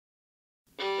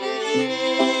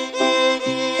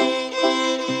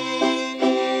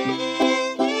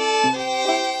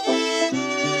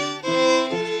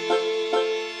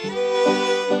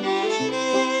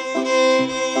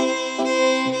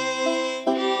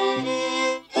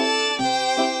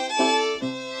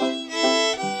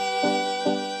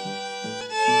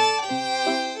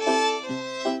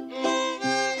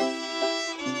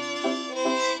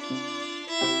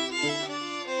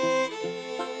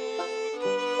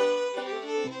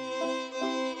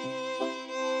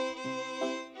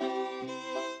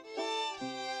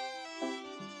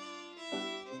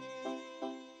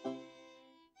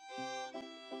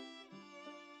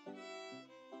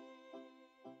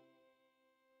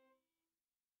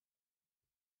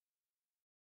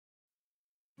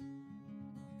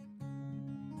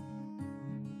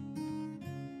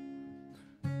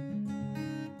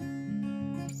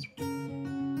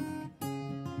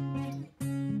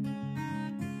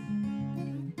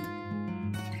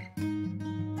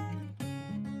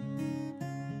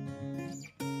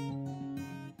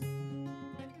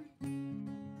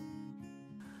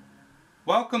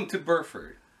Welcome to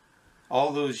Burford,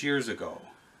 all those years ago,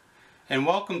 and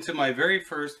welcome to my very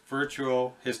first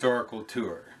virtual historical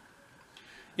tour.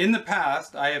 In the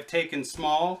past, I have taken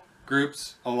small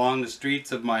groups along the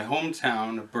streets of my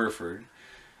hometown of Burford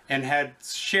and had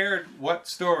shared what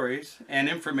stories and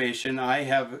information I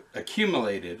have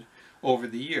accumulated over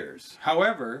the years.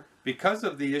 However, because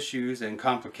of the issues and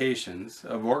complications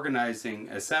of organizing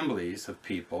assemblies of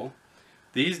people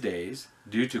these days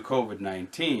due to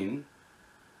COVID-19,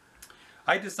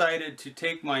 I decided to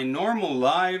take my normal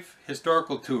live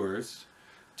historical tours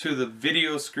to the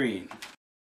video screen.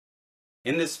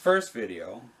 In this first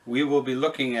video, we will be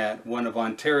looking at one of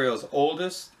Ontario's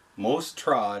oldest, most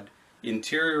trod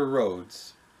interior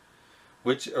roads,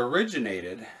 which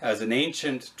originated as an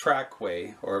ancient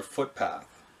trackway or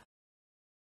footpath.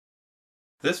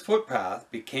 This footpath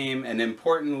became an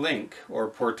important link or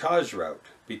portage route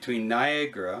between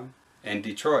Niagara and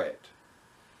Detroit.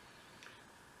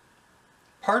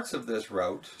 Parts of this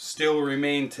route still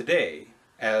remain today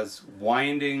as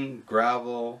winding,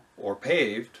 gravel, or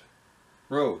paved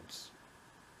roads.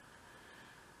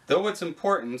 Though its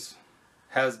importance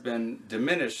has been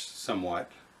diminished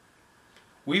somewhat,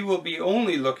 we will be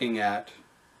only looking at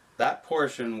that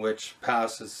portion which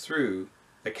passes through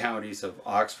the counties of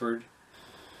Oxford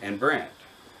and Brant.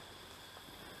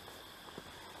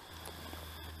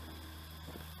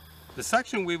 The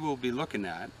section we will be looking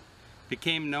at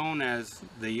became known as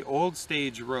the Old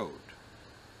Stage Road.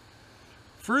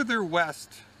 Further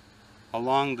west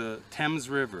along the Thames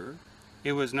River,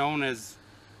 it was known as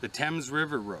the Thames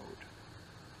River Road.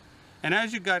 And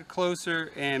as you got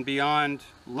closer and beyond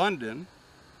London,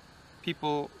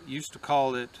 people used to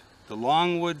call it the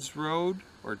Longwoods Road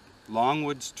or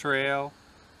Longwoods Trail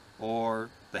or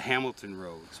the Hamilton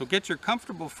Road. So get your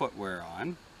comfortable footwear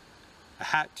on, a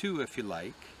hat too if you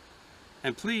like.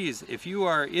 And please, if you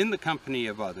are in the company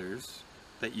of others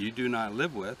that you do not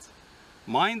live with,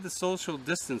 mind the social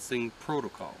distancing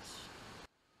protocols.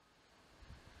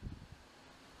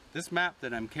 This map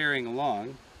that I'm carrying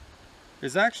along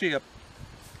is actually a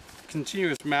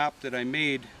continuous map that I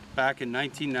made back in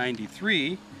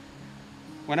 1993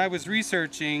 when I was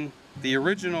researching the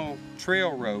original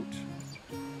trail route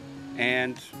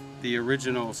and the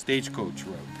original stagecoach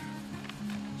route.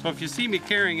 So if you see me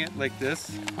carrying it like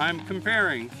this, I'm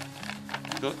comparing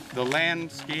the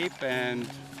landscape and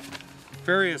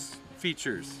various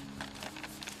features.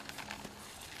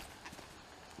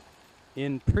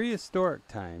 In prehistoric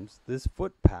times, this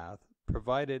footpath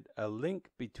provided a link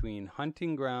between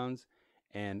hunting grounds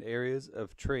and areas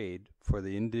of trade for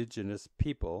the indigenous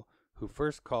people who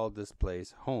first called this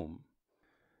place home.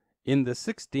 In the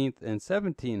 16th and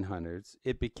 1700s,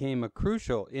 it became a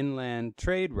crucial inland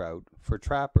trade route for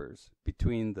trappers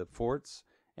between the forts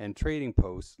and trading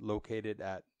posts located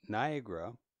at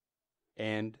Niagara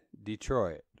and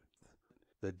Detroit.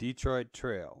 The Detroit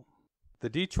Trail.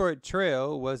 The Detroit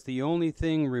Trail was the only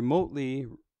thing remotely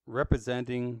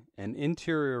representing an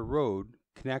interior road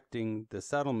connecting the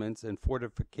settlements and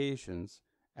fortifications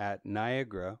at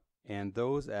Niagara and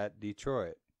those at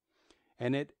Detroit,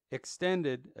 and it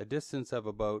extended a distance of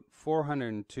about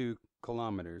 402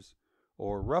 kilometers,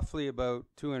 or roughly about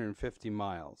 250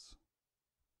 miles.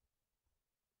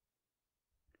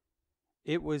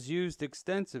 It was used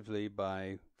extensively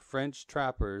by French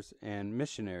trappers and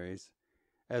missionaries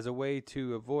as a way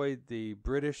to avoid the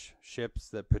British ships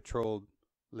that patrolled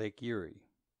Lake Erie.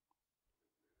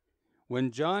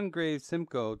 When John Graves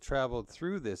Simcoe traveled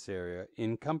through this area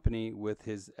in company with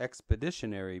his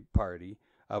expeditionary party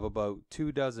of about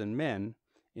 24 men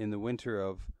in the winter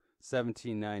of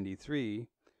 1793,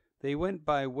 they went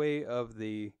by way of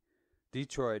the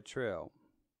Detroit Trail.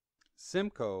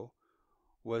 Simcoe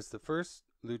was the first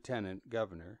lieutenant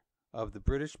governor of the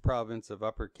British province of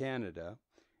Upper Canada,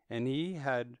 and he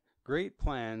had great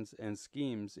plans and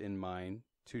schemes in mind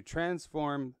to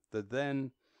transform the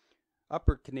then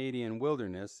Upper Canadian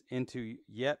wilderness into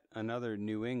yet another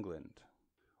New England.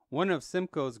 One of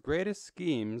Simcoe's greatest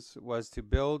schemes was to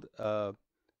build a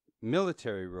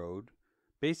military road,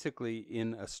 basically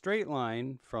in a straight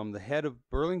line from the head of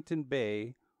Burlington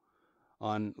Bay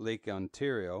on Lake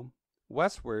Ontario,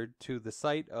 westward to the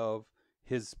site of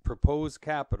his proposed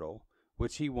capital,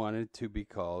 which he wanted to be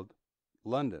called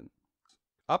London.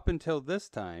 Up until this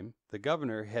time, the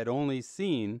governor had only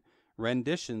seen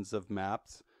renditions of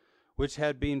maps which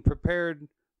had been prepared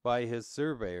by his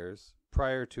surveyors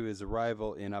prior to his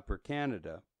arrival in Upper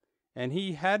Canada, and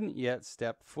he hadn't yet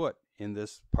stepped foot in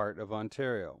this part of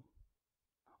Ontario.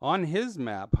 On his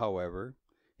map, however,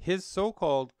 his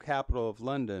so-called capital of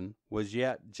London was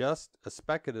yet just a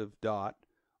speculative dot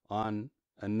on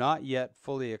a not yet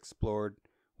fully explored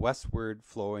westward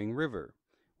flowing river,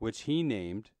 which he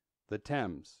named the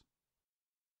Thames,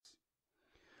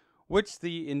 which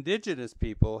the indigenous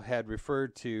people had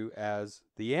referred to as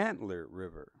the Antler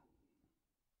River.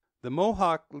 The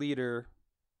Mohawk leader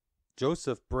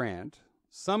Joseph Brant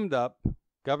summed up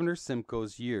Governor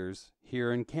Simcoe's years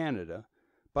here in Canada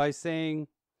by saying,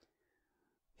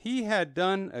 "He had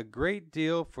done a great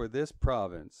deal for this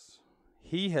province.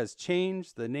 He has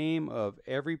changed the name of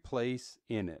every place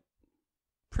in it."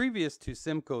 Previous to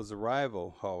Simcoe's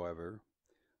arrival, however,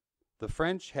 the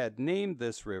French had named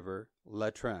this river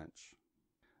La Tranche.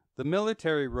 The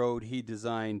military road he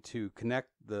designed to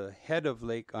connect the head of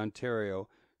Lake Ontario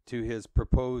to his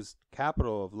proposed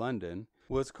capital of London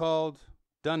was called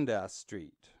Dundas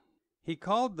Street. He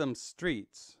called them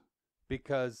streets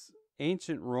because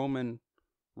ancient Roman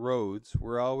roads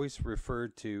were always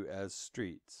referred to as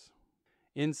streets.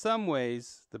 In some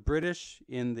ways, the British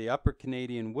in the Upper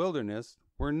Canadian wilderness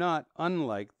were not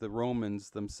unlike the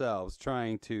Romans themselves,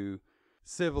 trying to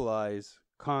civilize,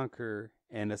 conquer,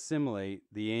 and assimilate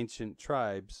the ancient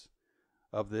tribes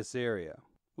of this area,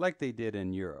 like they did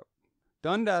in Europe.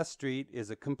 Dundas Street is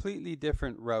a completely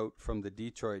different route from the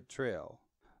Detroit Trail.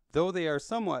 Though they are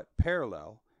somewhat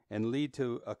parallel and lead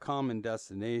to a common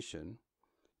destination,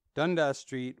 Dundas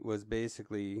Street was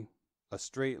basically a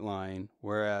straight line,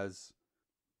 whereas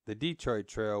the Detroit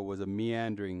Trail was a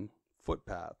meandering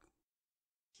footpath.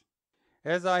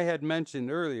 As I had mentioned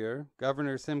earlier,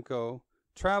 Governor Simcoe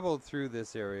traveled through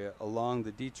this area along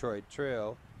the Detroit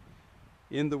Trail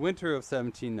in the winter of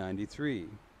 1793.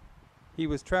 He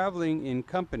was traveling in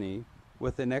company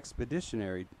with an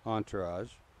expeditionary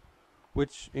entourage,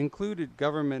 which included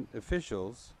government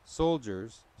officials,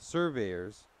 soldiers,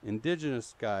 surveyors,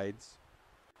 indigenous guides,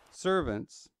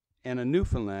 servants, and a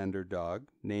Newfoundlander dog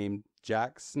named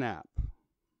Jack Snap.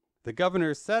 The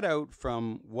governor set out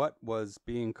from what was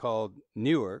being called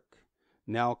Newark,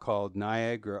 now called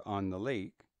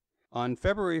Niagara-on-the-Lake, on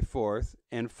February 4th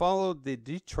and followed the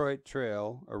Detroit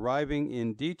Trail, arriving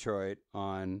in Detroit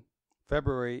on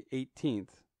February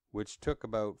 18th, which took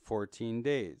about 14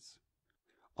 days.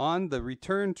 On the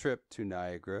return trip to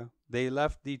Niagara, they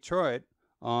left Detroit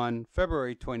on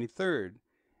February 23rd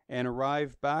and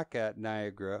arrived back at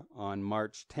Niagara on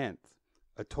March 10th,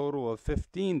 a total of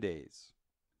 15 days.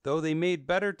 Though they made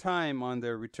better time on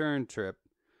their return trip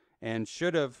and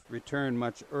should have returned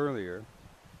much earlier,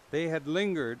 they had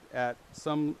lingered at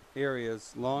some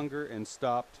areas longer and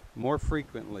stopped more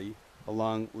frequently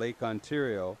along Lake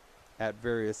Ontario at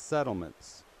various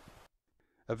settlements.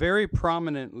 A very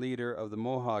prominent leader of the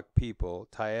Mohawk people,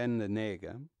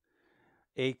 Thayendanegea,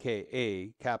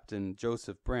 a.k.a. Captain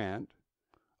Joseph Brant,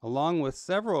 along with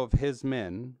several of his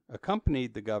men,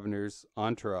 accompanied the governor's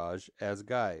entourage as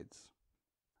guides.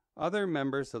 Other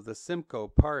members of the Simcoe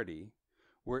party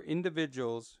were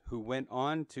individuals who went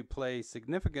on to play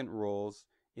significant roles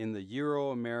in the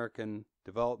Euro-American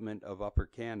development of Upper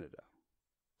Canada.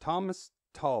 Thomas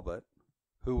Talbot,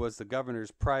 who was the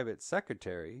governor's private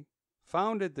secretary,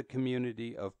 founded the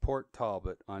community of Port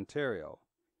Talbot, Ontario.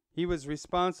 He was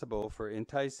responsible for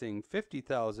enticing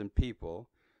 50,000 people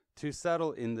to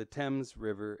settle in the Thames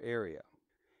River area.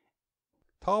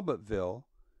 Talbotville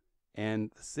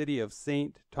and the city of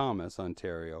St. Thomas,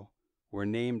 Ontario, were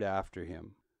named after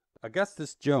him.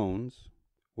 Augustus Jones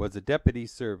was a deputy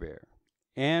surveyor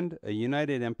and a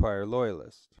United Empire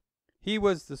loyalist. He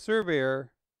was the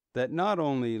surveyor that not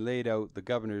only laid out the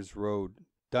governor's road,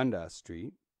 Dundas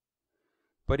Street,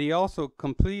 but he also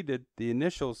completed the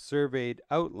initial surveyed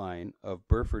outline of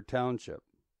Burford Township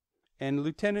and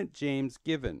Lieutenant James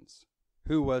Givens,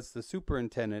 who was the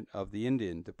superintendent of the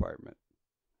Indian Department.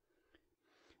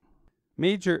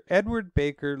 Major Edward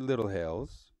Baker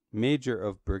Littlehales, Major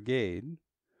of Brigade,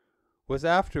 was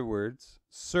afterwards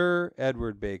Sir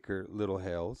Edward Baker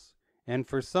Littlehales, and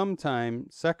for some time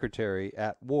Secretary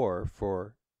at War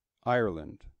for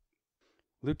Ireland.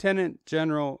 Lieutenant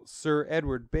General Sir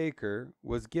Edward Baker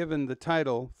was given the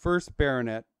title First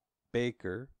Baronet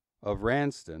Baker of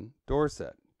Ranston,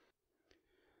 Dorset.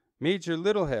 Major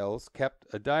Littlehales kept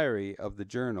a diary of the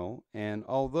journal, and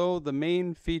although the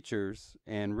main features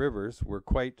and rivers were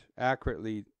quite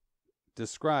accurately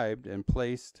described and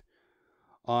placed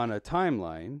on a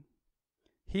timeline,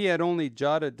 he had only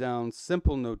jotted down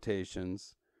simple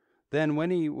notations. Then when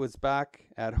he was back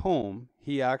at home,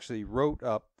 he actually wrote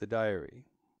up the diary.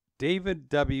 David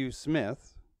W.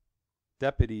 Smith,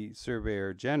 Deputy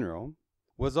Surveyor General,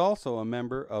 was also a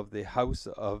member of the House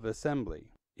of Assembly.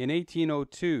 In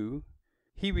 1802,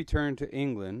 he returned to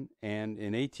England, and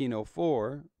in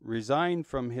 1804 resigned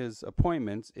from his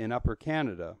appointments in Upper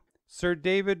Canada. Sir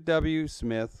David W.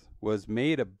 Smith was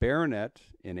made a baronet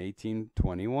in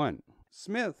 1821.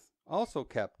 Smith also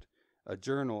kept a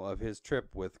journal of his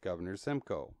trip with Governor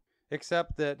Simcoe,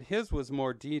 except that his was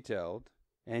more detailed,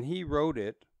 and he wrote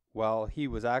it while he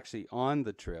was actually on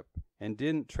the trip and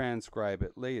didn't transcribe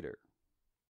it later.